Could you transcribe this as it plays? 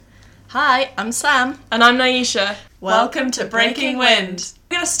Hi, I'm Sam. And I'm Naisha. Welcome to Breaking Wind.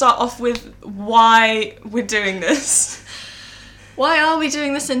 We're going to start off with why we're doing this. Why are we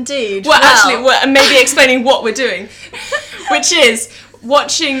doing this indeed? And maybe explaining what we're doing. Which is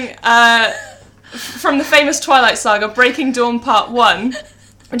watching, from the famous Twilight Saga, Breaking Dawn Part 1,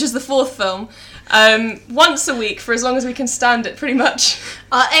 which is the fourth film, once a week for as long as we can stand it, pretty much.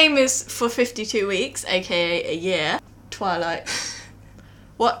 Our aim is for 52 weeks, aka a year. Twilight.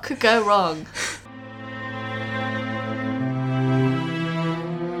 What could go wrong?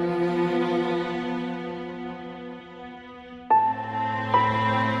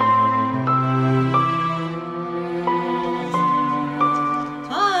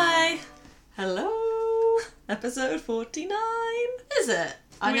 Hi! Hello? Episode 49. Is it?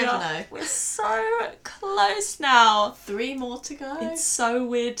 I never know. We're so close now. 3 more to go. It's so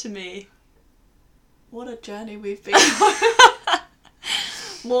weird to me. What a journey we've been on.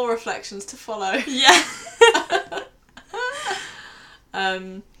 More reflections to follow. Yeah.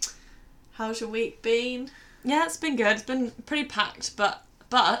 How's your week been? Yeah, it's been good. It's been pretty packed, but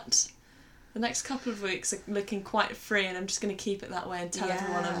the next couple of weeks are looking quite free, and I'm just going to keep it that way and tell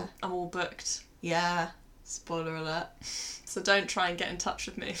everyone I'm all booked. Yeah. Spoiler alert. So don't try and get in touch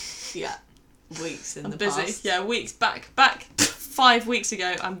with me. Yeah. Weeks in I'm the busy. past. Yeah, weeks back 5 weeks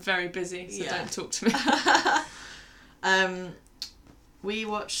ago. I'm very busy, so don't talk to me. We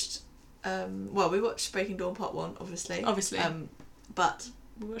watched Breaking Dawn Part 1, obviously. But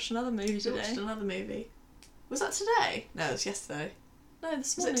we watched another movie today. We watched another movie. Was that today? No, it was yesterday. No,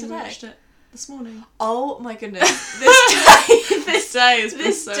 this Was it morning we today? watched it. This morning. Oh my goodness. This day has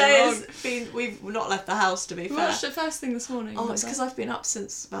been so long. We've not left the house, to be fair. We watched it first thing this morning. Oh, it's because I've been up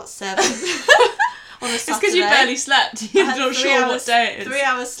since about 7. On a Saturday. It's because you barely slept. You're not sure what day it is. 3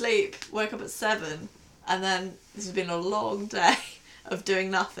 hours sleep, woke up at 7, and then this has been a long day of doing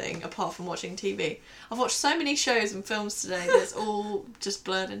nothing apart from watching TV. I've watched so many shows and films today that it's all just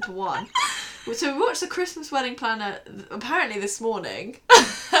blurred into one. So we watched The Christmas Wedding Planner apparently this morning.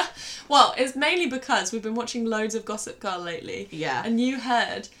 Well, it's mainly because we've been watching loads of Gossip Girl lately. Yeah. And you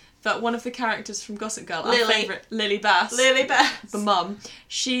heard that one of the characters from Gossip Girl, our Lily. favourite, Lily Bass, The mum,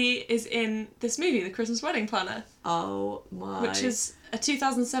 she is in this movie, The Christmas Wedding Planner. Oh my. Which is a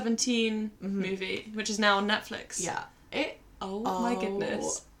 2017 movie, which is now on Netflix. Yeah. Oh my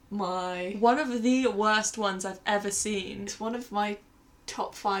goodness. My. One of the worst ones I've ever seen. It's one of my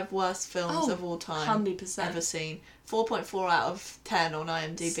top 5 worst films of all time. 100%. Ever seen. 4.4 out of 10 on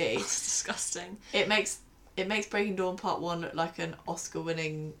IMDb. It's disgusting. It makes Breaking Dawn Part 1 look like an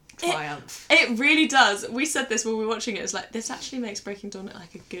Oscar-winning triumph. It really does. We said this when we were watching it. It's like, this actually makes Breaking Dawn look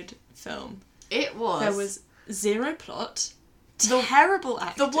like a good film. It was. There was zero plot. Terrible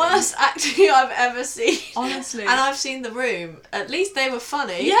acting. The worst acting I've ever seen. Honestly. And I've seen The Room. At least they were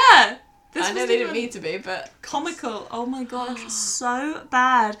funny. Yeah. I know they didn't mean to be, but... Comical. Oh my gosh. So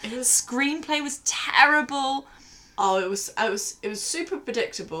bad. Screenplay was terrible. Oh, it was super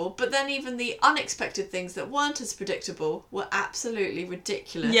predictable, but then even the unexpected things that weren't as predictable were absolutely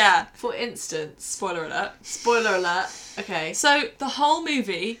ridiculous. Yeah. For instance... Spoiler alert. Spoiler alert. Okay. So, the whole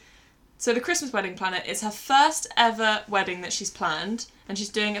movie... So, The Christmas Wedding Planner is her first ever wedding that she's planned, and she's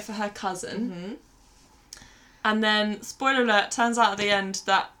doing it for her cousin. Mm-hmm. And then, spoiler alert, turns out at the end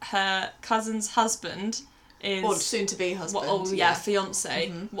that her cousin's husband is... Or soon-to-be husband.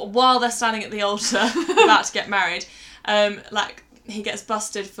 Fiancé. Mm-hmm. While they're standing at the altar, about to get married, he gets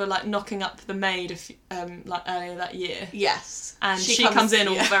busted for, knocking up the maid earlier that year. Yes. And she comes in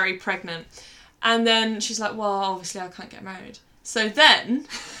all very pregnant. And then she's like, well, obviously I can't get married. So then...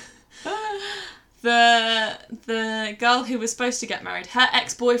 The girl who was supposed to get married, her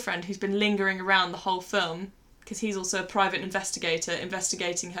ex-boyfriend, who's been lingering around the whole film, because he's also a private investigator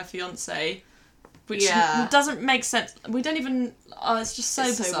investigating her fiancé, which doesn't make sense. We don't even... Oh, it's just so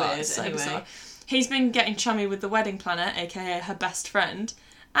bizarre. So weird, it's so anyway. bizarre. He's been getting chummy with the wedding planner, aka her best friend,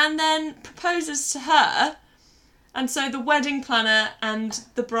 and then proposes to her, and so the wedding planner and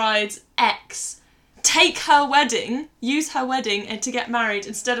the bride's ex take her wedding, use her wedding, and to get married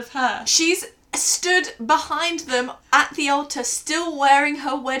instead of her. She's stood behind them at the altar, still wearing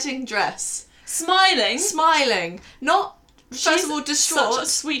her wedding dress. Smiling. Not, first of all, distraught. Such a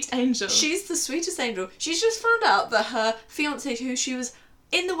sweet angel. She's the sweetest angel. She's just found out that her fiancé, who she was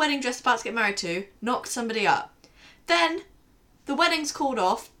in the wedding dress about to get married to, knocked somebody up. Then the wedding's called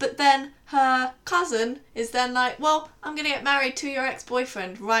off, but then her cousin is then like, well, I'm going to get married to your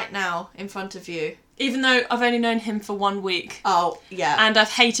ex-boyfriend right now in front of you. Even though I've only known him for 1 week. Oh, yeah. And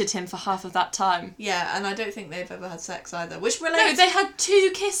I've hated him for half of that time. Yeah, and I don't think they've ever had sex either, which relates... No, they had 2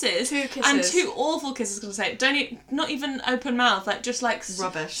 kisses. 2 kisses. And 2 awful kisses, I was going to say. Not even open mouth, like just like...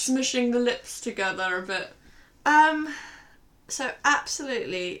 Rubbish. Smushing the lips together a bit. So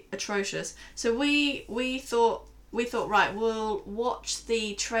absolutely atrocious. So we thought, right, we'll watch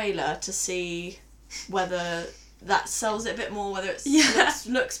the trailer to see whether... that sells it a bit more, whether it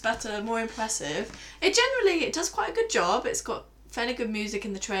looks better, more impressive. It does quite a good job. It's got fairly good music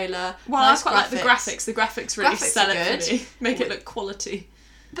in the trailer. Well, nice I quite like the graphics. The graphics really sell it for me. Make it look quality.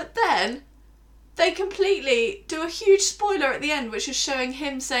 But then, they completely do a huge spoiler at the end, which is showing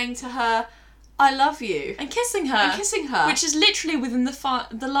him saying to her, I love you. And kissing her. Which is literally within the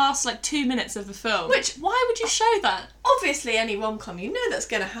last, 2 minutes of the film. Which... why would you show that? Obviously, any rom-com, you know that's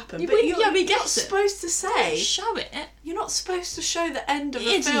going to happen. We But you're get not it. supposed to say... Don't show it. You're not supposed to show the end of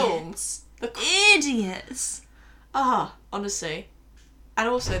Idiots. the film. Idiots. Honestly. And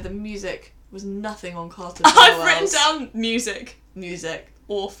also, the music was nothing on Carter's I've written down music. Music.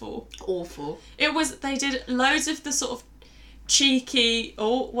 Awful. It was... They did loads of the sort of cheeky,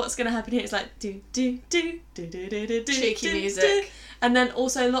 what's going to happen here? It's like, cheeky music. And then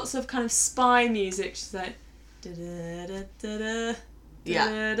also lots of kind of spy music. She's like, yeah. I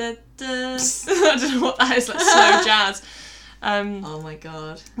don't know what that is, like slow jazz. Oh my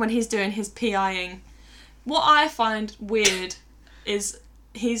god. When he's doing his PIing. What I find weird is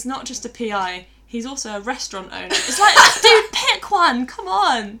he's not just a PI, he's also a restaurant owner. It's like, dude, pick one, come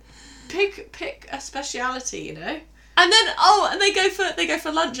on. Pick a speciality, you know? And then they go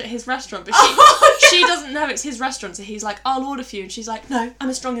for lunch at his restaurant, but she doesn't know it's his restaurant, so he's like, I'll order for you, and she's like, no, I'm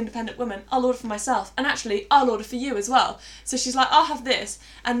a strong independent woman, I'll order for myself, and actually I'll order for you as well. So she's like, I'll have this,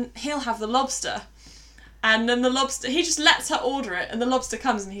 and he'll have the lobster. And then the lobster, he just lets her order it, and the lobster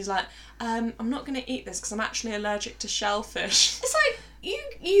comes, and he's like, I'm not going to eat this because I'm actually allergic to shellfish. It's like,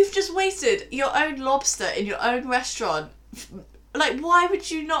 you've just wasted your own lobster in your own restaurant. Like, why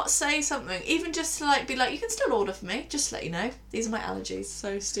would you not say something? Even just to, be like, you can still order for me, just to let you know. These are my allergies.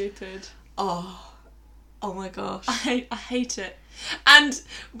 So stupid. Oh my gosh. I hate it. And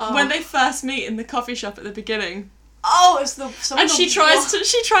when they first meet in the coffee shop at the beginning... he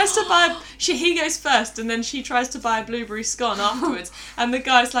goes first, and then she tries to buy a blueberry scone afterwards, and the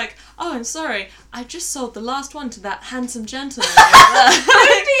guy's like, oh, I'm sorry, I just sold the last one to that handsome gentleman over there.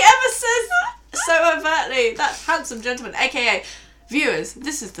 Nobody ever says so overtly, that handsome gentleman, aka viewers,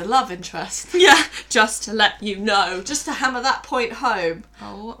 this is the love interest. Yeah, just to let you know. Just to hammer that point home.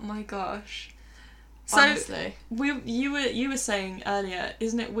 Oh my gosh. So, honestly. You were saying earlier,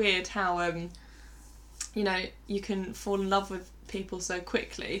 isn't it weird how you can fall in love with people so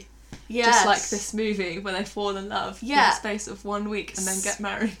quickly. Yes. Just like this movie where they fall in love in the space of 1 week and then get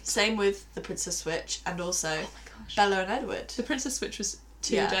married. Same with The Princess Switch and also gosh. Bella and Edward. The Princess Switch was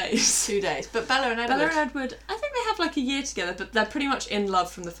 2 days. 2 days. But Bella and Edward, I think they have a year together, but they're pretty much in love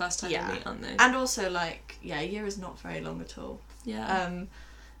from the first time they meet, aren't they? And also a year is not very long at all. Yeah.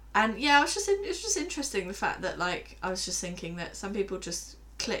 And it was just interesting the fact that I was just thinking that some people just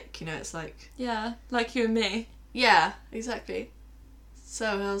click, it's like... Yeah, like you and me. Yeah, exactly.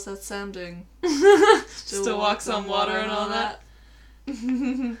 So, how's that sounding? Still walks on water and all that.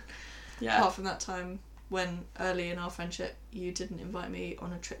 Yeah. Apart from that time when, early in our friendship, you didn't invite me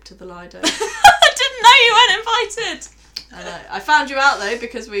on a trip to the Lido. I didn't know you weren't invited! I know. I found you out, though,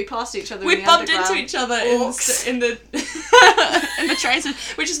 because we passed each other in the bumped underground. into each other in the in the trains,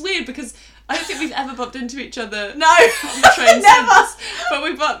 which is weird because I don't think we've ever bumped into each other. No, on the train never. Since. But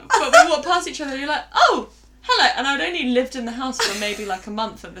we walked past each other. And you're like, oh, hello, and I'd only lived in the house for maybe a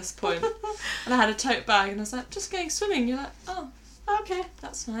month at this point, and I had a tote bag, and I was like, just going swimming. You're like, oh, okay,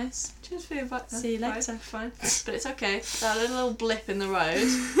 that's nice. Cheers for your invite. See you later. Fine, but it's okay. That little blip in the road.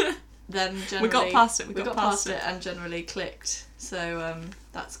 Then generally we got past it. We got past it and generally clicked. So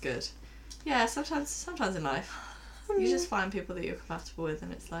that's good. Yeah, sometimes in life. You just find people that you're compatible with,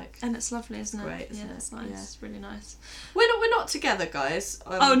 and it's like... And it's lovely, isn't it? Great, isn't it? It's nice. Yeah. It's really nice. We're not together, guys.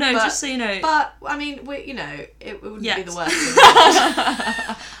 Oh, no, just so you know. But, I mean, it wouldn't be the worst thing.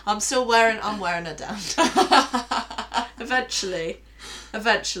 I'm wearing her down.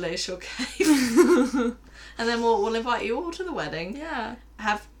 Eventually she'll cave. And then we'll invite you all to the wedding. Yeah.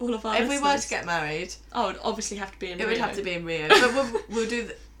 Have all of our If listeners. We were to get married... Oh, it would obviously have to be in Rio. It would have to be in Rio. But we'll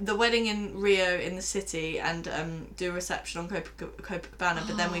do the wedding in Rio in the city and do a reception on Copacabana,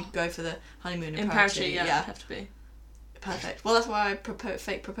 but then we'd go for the honeymoon in Parachi. Yeah, it'd have to be. Perfect. Well, that's why I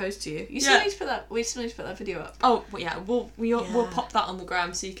fake proposed to you. We still need to put that video up. Oh, well, yeah. We'll pop that on the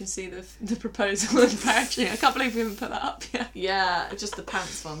gram so you can see the proposal in Parachi. I can't believe we haven't put that up yet. Yeah, just the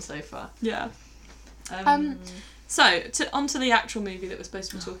pants one so far. Yeah. So, onto the actual movie that we're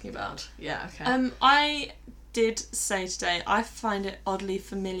supposed to be talking about. Yeah, okay. I did say today, I find it oddly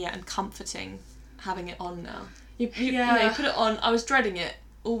familiar and comforting having it on now. You put it on. I was dreading it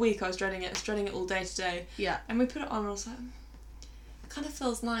all week. I was dreading it all day today. Yeah. And we put it on and I was like, it kind of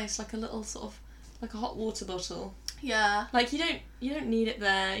feels nice, like a little sort of, like a hot water bottle. Yeah. Like, you don't need it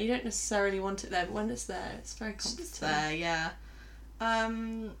there. You don't necessarily want it there, but when it's there, it's very comforting. It's there, yeah.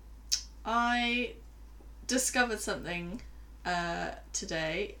 I discovered something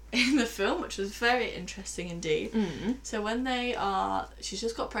today in the film, which was very interesting indeed. So when she's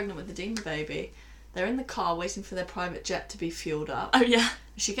just got pregnant with the demon baby, they're in the car waiting for their private jet to be fueled up. Oh, yeah.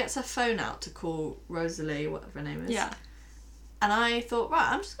 She gets her phone out to call Rosalie, whatever her name is. Yeah. And I thought, right,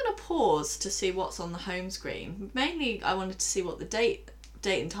 I'm just going to pause to see what's on the home screen. Mainly, I wanted to see what the date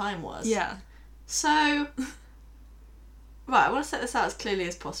and time was. Yeah. So, right, I want to set this out as clearly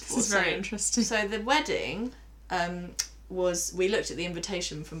as possible. This is very interesting. So the wedding we looked at the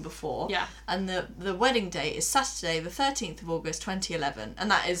invitation from before. Yeah. And the wedding date is Saturday, the 13th of August, 2011. And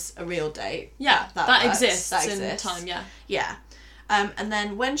that is a real date. Yeah, that works. exists in time, yeah. Yeah. And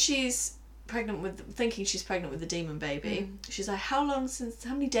then when she's thinking she's pregnant with the demon baby, she's like, how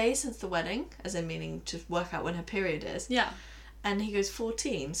many days since the wedding? As in meaning to work out when her period is. Yeah. And he goes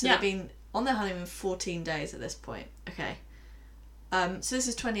 14. So they've been on their honeymoon 14 days at this point. Okay. So this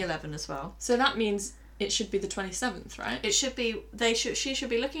is 2011 as well. So that means it should be the 27th, right? It should be, she should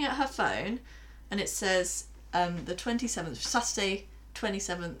be looking at her phone and it says the 27th, Saturday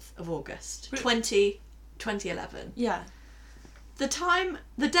 27th of August, 2011. Yeah.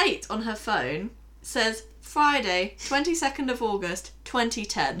 The date on her phone says Friday, 22nd of August,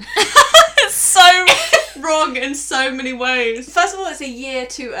 2010. It's so wrong in so many ways. First of all, it's a year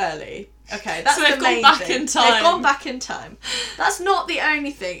too early. Okay, that's so they've the main gone back thing. in time. They've gone back in time. That's not the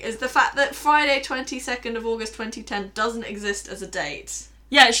only thing, is the fact that Friday 22nd of August 2010 doesn't exist as a date.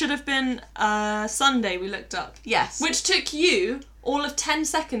 Yeah, it should have been Sunday we looked up. Yes. Which took you all of 10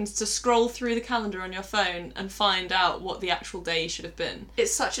 seconds to scroll through the calendar on your phone and find out what the actual day should have been.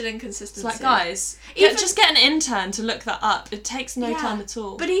 It's such an inconsistency. It's like, guys, just get an intern to look that up. It takes no time at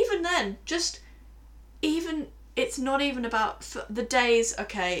all. But even then, it's not even about the days.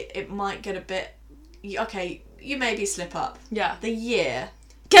 Okay, it might get a bit. Okay, you maybe slip up. Yeah. The year.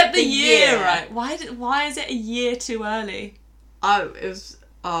 Get the year right. Why is it a year too early? Oh, it was.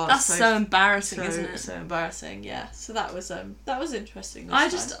 Oh, that's so embarrassing, isn't it? So embarrassing, yeah. So that was interesting.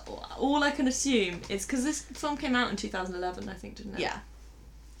 All I can assume is because this film came out in 2011, I think, didn't it? Yeah.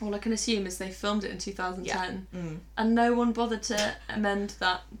 All I can assume is they filmed it in 2010, and no one bothered to amend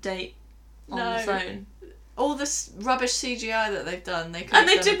that date on the phone. All this rubbish CGI that they've done, they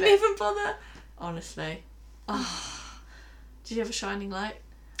didn't even bother. Honestly. Oh. Did you have a shining light?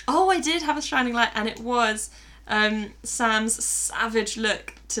 Oh, I did have a shining light, and it was Sam's savage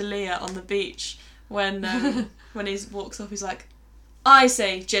look to Leah on the beach when he walks off. He's like, "I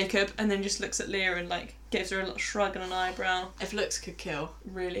say, Jacob," and then just looks at Leah and like gives her a little shrug and an eyebrow. If looks could kill.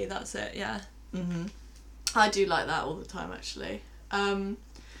 Really, that's it. Yeah. I do like that all the time, actually.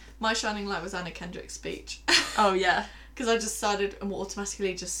 My shining light was Anna Kendrick's speech. Oh yeah. Because I just started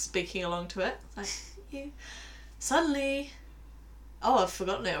automatically just speaking along to it. Like, suddenly... Oh, I've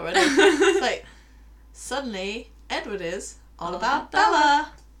forgotten it already. It's like, suddenly, Edward is all about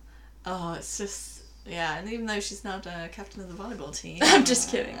Bella. Oh, it's just... Yeah, and even though she's now the captain of the volleyball team... I'm just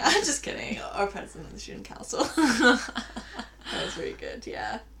kidding. I'm just kidding. Or president of the student council. That was really good,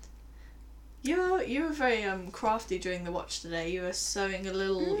 yeah. You were very crafty during the watch today. You were sewing a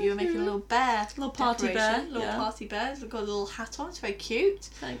little... You were making a little bear. Little party bear. Little party bear. It's got a little hat on. It's very cute.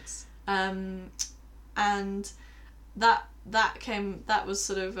 Thanks. And that was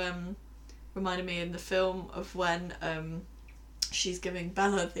sort of reminded me in the film of when she's giving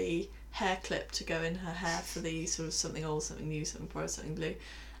Bella the hair clip to go in her hair for the sort of something old, something new, something bright, something blue.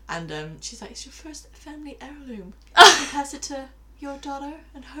 And she's like, "It's your first family heirloom." She has it to your daughter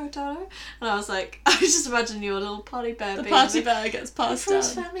and her daughter. And I was like, I was just imagining your little party bear. The party bear gets passed down.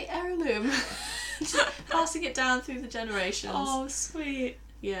 First family heirloom. Just passing it down through the generations. Oh, sweet.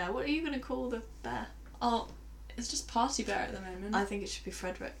 Yeah, what are you going to call the bear? Oh, it's just Party Bear at the moment. I think it should be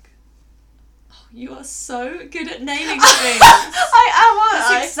Frederick. Oh, you are so good at naming things. I am,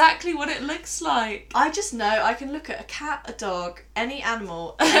 That's exactly what it looks like. I just know I can look at a cat, a dog, any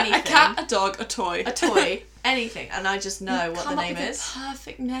animal, anything. A cat, a dog, a toy. A toy, anything, and I just know what the name is.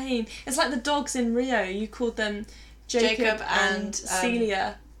 Perfect name. It's like the dogs in Rio. You called them Jacob and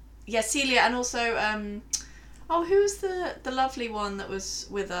Celia. Yeah, Celia, and also who was the lovely one that was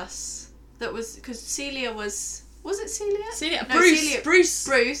with us? That was because Celia was it Celia? Celia. No, Bruce. Celia. Bruce.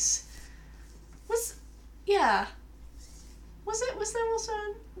 Bruce. Yeah. Was there also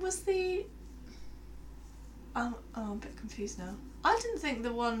I'm a bit confused now. I didn't think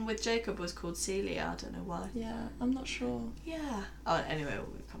the one with Jacob was called Celia. I don't know why. Yeah, I'm not sure. Yeah. Oh, anyway, we'll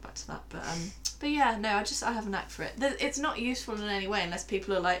come back to that. But yeah, no, I have a knack for it. It's not useful in any way unless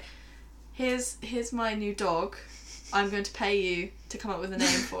people are like, here's my new dog. I'm going to pay you to come up with a name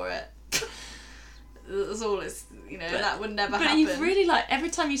for it. That's all it's, that would never happen. But you've really, like, every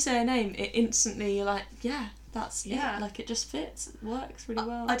time you say a name, it instantly, you're like, yeah, that's it. Like, it just fits. It works really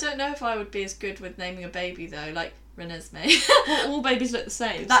well. I don't know if I would be as good with naming a baby, though. Like, Renesmee. Well, all babies look the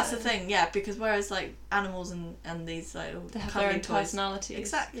same. That's the thing, yeah, because whereas, like, animals and these, like, they have their own toys, personalities.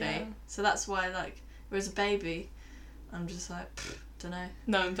 Exactly. Yeah. So that's why, like, whereas a baby, I'm just like, don't know.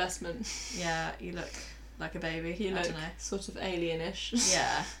 No investment. Yeah, you look like a baby. You look don't know. sort of alienish.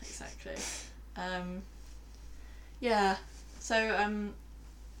 Yeah, exactly. Yeah. So,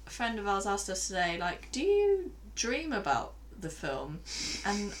 a friend of ours asked us today, like, do you dream about the film?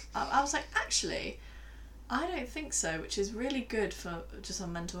 And I was like, actually, I don't think so, which is really good for just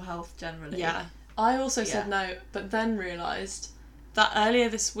on mental health generally. Yeah. I also said no, but then realised that earlier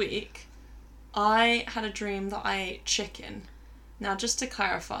this week, I had a dream that I ate chicken. Now, just to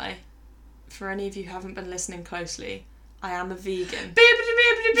clarify, for any of you who haven't been listening closely, I am a vegan.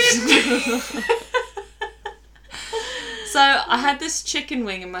 So I had this chicken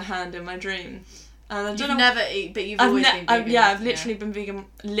wing in my hand in my dream. And I don't know. Never eat, but you've always been vegan. I've literally been vegan.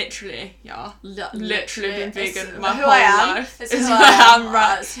 Literally, yeah. Literally been vegan my whole life. It's who I am.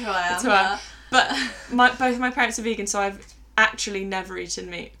 Right. It's who I am. It's who I am. But both my parents are vegan, so I've actually never eaten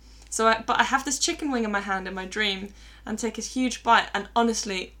meat. But I have this chicken wing in my hand in my dream and take a huge bite, and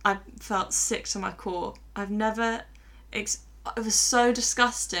honestly, I felt sick to my core. I've never... it was so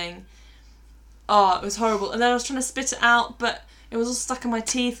disgusting. Oh, it was horrible. And then I was trying to spit it out, but it was all stuck in my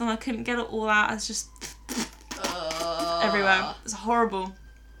teeth and I couldn't get it all out. I was just everywhere. It was horrible.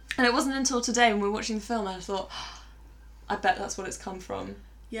 And it wasn't until today when we were watching the film I thought, I bet that's what it's come from.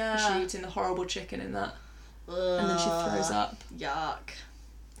 Yeah. She's eating the horrible chicken in that. And then she throws up. Yuck.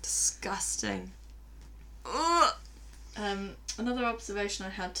 Disgusting. Another observation I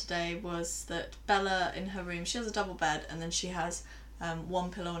had today was that Bella in her room, she has a double bed and then she has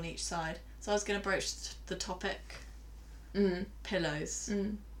one pillow on each side. So I was going to broach the topic. Pillows.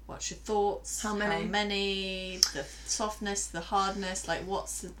 What's your thoughts? How many? The softness, the hardness. Like,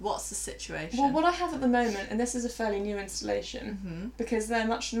 what's the situation? Well, what I have at the moment, and this is a fairly new installation, because they're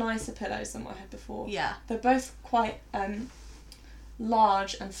much nicer pillows than what I had before. Yeah. They're both quite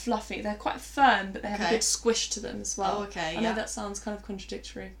large and fluffy. They're quite firm, but they have a good squish to them as well. Oh, okay. I know that sounds kind of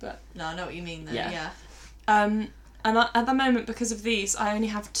contradictory, but no, I know what you mean. Then. Yeah. And at the moment, because of these, I only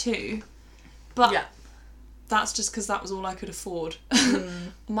have two. But that's just because that was all I could afford.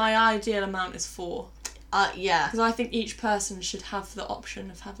 My ideal amount is 4. Yeah. Because I think each person should have the option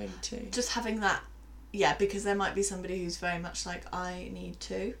of having 2. Just having that, because there might be somebody who's very much like, I need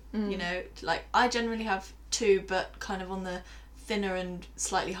 2. You know, like, I generally have 2, but kind of on the thinner and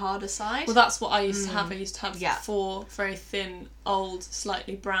slightly harder side. Well, that's what I used to have. I used to have 4 very thin, old,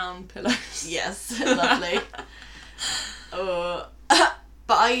 slightly brown pillows. Yes, lovely.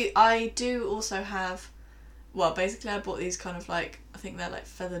 But I do also have, well, basically I bought these kind of like, I think they're like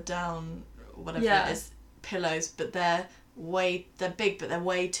feathered down, or whatever it is, pillows, but they're big, but they're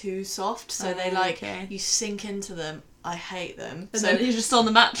way too soft, so they you sink into them. I hate them. And then you're just on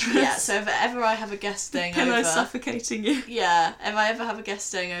the mattress. Yeah, so if ever I have a guest staying over... Pillow suffocating you. Yeah, if I ever have a guest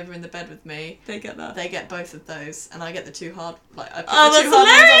staying over in the bed with me... They get that. They get both of those, and I get the 2 hard... Like, I put the 2 hard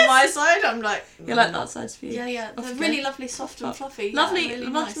ones on my side, I'm like... You're like, that side's for you. Yeah, they're really lovely, soft and fluffy. Lovely,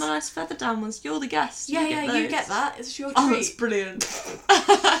 really nice feather down ones. You're the guest. Yeah, you get that. It's your treat. Oh, that's brilliant.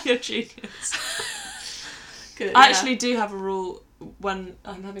 You're genius. Good, I actually do have a rule when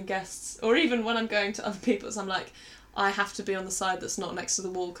I'm having guests, or even when I'm going to other people's, I'm like... I have to be on the side that's not next to the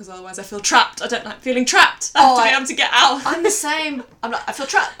wall because otherwise I feel trapped. I don't like feeling trapped. I have to be able to get out. I'm the same. I'm like, I feel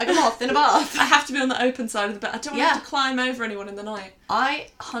trapped. I go off in a bath. I have to be on the open side of the bed. I don't want to have to climb over anyone in the night. I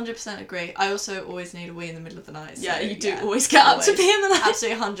 100% agree. I also always need a wee in the middle of the night. So, you do always get up to pee in the night.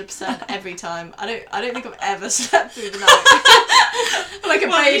 Absolutely 100% every time. I don't think I've ever slept through the night. Like a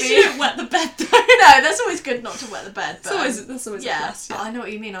baby. You don't wet the bed though. No, that's always good not to wet the bed. But, that's always a plus. Yeah, I know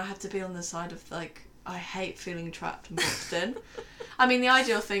what you mean. I have to be on the side of like... I hate feeling trapped and boxed in. I mean, the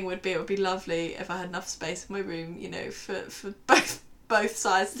ideal thing would be, it would be lovely if I had enough space in my room, you know, for both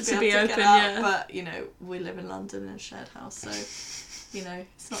sides to be able to get out. But, you know, we live in London in a shared house, so, you know,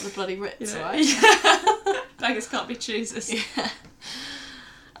 it's not the bloody Ritz, right? Yeah. Beggars can't be choosers. Yeah.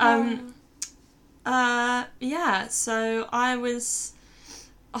 So I was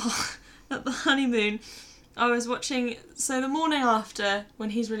at the honeymoon. I was watching, so the morning after,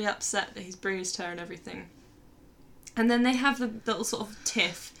 when he's really upset that he's bruised her and everything. And then they have the little sort of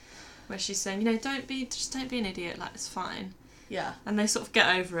tiff where she's saying, don't be an idiot, like, it's fine. Yeah. And they sort of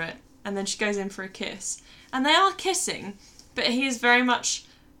get over it. And then she goes in for a kiss. And they are kissing, but he is very much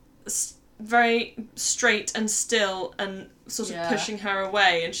very straight and still and sort of pushing her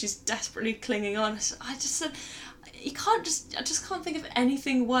away, and she's desperately clinging on. I just said, I just can't think of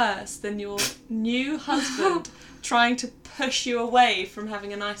anything worse than your new husband trying to push you away from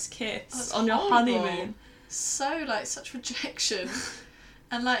having a nice kiss on your honeymoon. So, like, such rejection.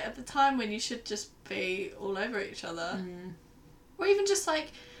 And, like, at the time when you should just be all over each other. Mm. Or even just,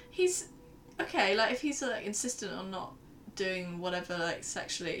 like, he's... Okay, like, if he's, like, insistent on not doing whatever, like,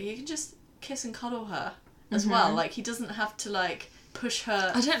 sexually, he can just kiss and cuddle her as well. Like, he doesn't have to, like, push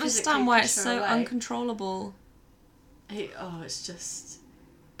her. I don't understand why it's so uncontrollable. It's just...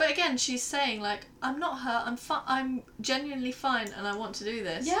 But again, she's saying, like, I'm not her, I'm genuinely fine and I want to do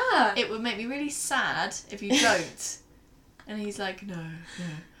this. Yeah. It would make me really sad if you don't. And he's like, no.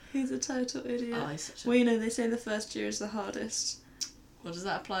 He's a total idiot. Oh, he's such a... Well, they say the first year is the hardest. Well, does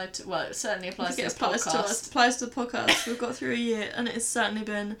that apply to... Well, it certainly applies to the podcast. It applies to the podcast. We've got through a year and it's certainly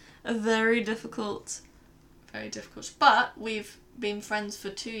been a very difficult... Very difficult. But we've been friends for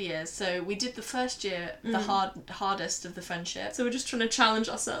 2 years, so we did the first year the hardest of the friendship. So we're just trying to challenge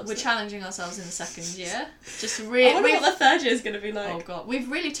ourselves. We're challenging ourselves in the second year. Just really... I wonder what the third year is going to be like. Oh god,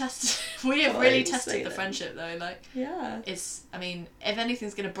 we've really tested... We have really tested the friendship though. Like, yeah. It's... I mean, if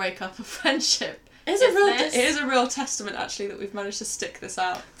anything's going to break up a friendship... It is a real testament, actually, that we've managed to stick this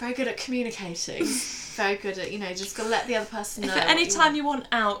out. Very good at communicating. Very good at, just got to let the other person know. If at any time you want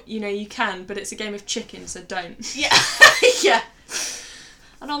out, you can, but it's a game of chicken, so don't. Yeah. Yeah.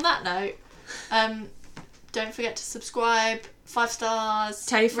 And on that note, don't forget to subscribe, 5 stars,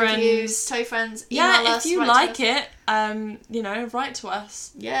 tell your friends, reviews, tell your friends, email us. If you like it, write to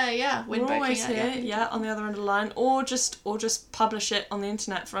us. Yeah. We're always here, on the other end of the line, or just publish it on the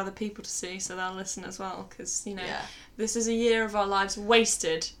internet for other people to see, so they'll listen as well. Because this is a year of our lives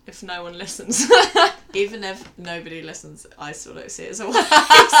wasted if no one listens. Even if nobody listens, I still don't see it as a waste.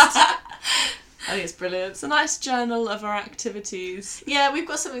 I think it's brilliant. It's a nice journal of our activities. Yeah, we've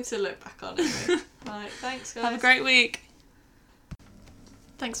got something to look back on anyway. Right, thanks guys. Have a great week.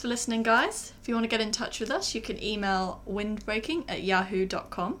 Thanks for listening, guys. If you want to get in touch with us, you can email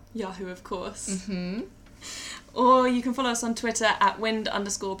windbreaking@yahoo.com. Yahoo, of course. Mm-hmm. Or you can follow us on Twitter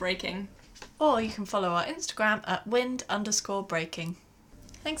 @wind_breaking. Or you can follow our Instagram @wind_breaking.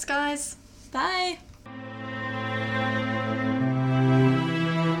 Thanks, guys. Bye.